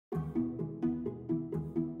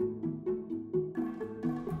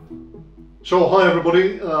So hi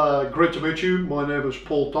everybody, great to meet you. My name is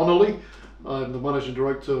Paul Donnelly. I'm the Managing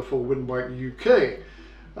Director for Winback UK,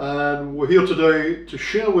 and we're here today to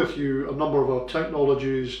share with you a number of our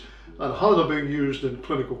technologies and how they're being used in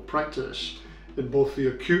clinical practice in both the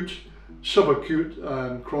acute, subacute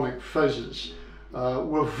and chronic phases.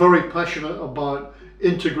 We're very passionate about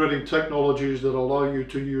integrating technologies that allow you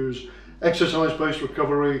to use exercise-based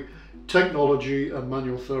recovery, technology and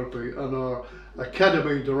manual therapy, and our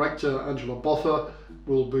Academy Director Angela Botha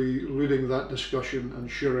will be leading that discussion and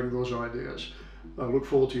sharing those ideas. I look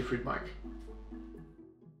forward to your feedback.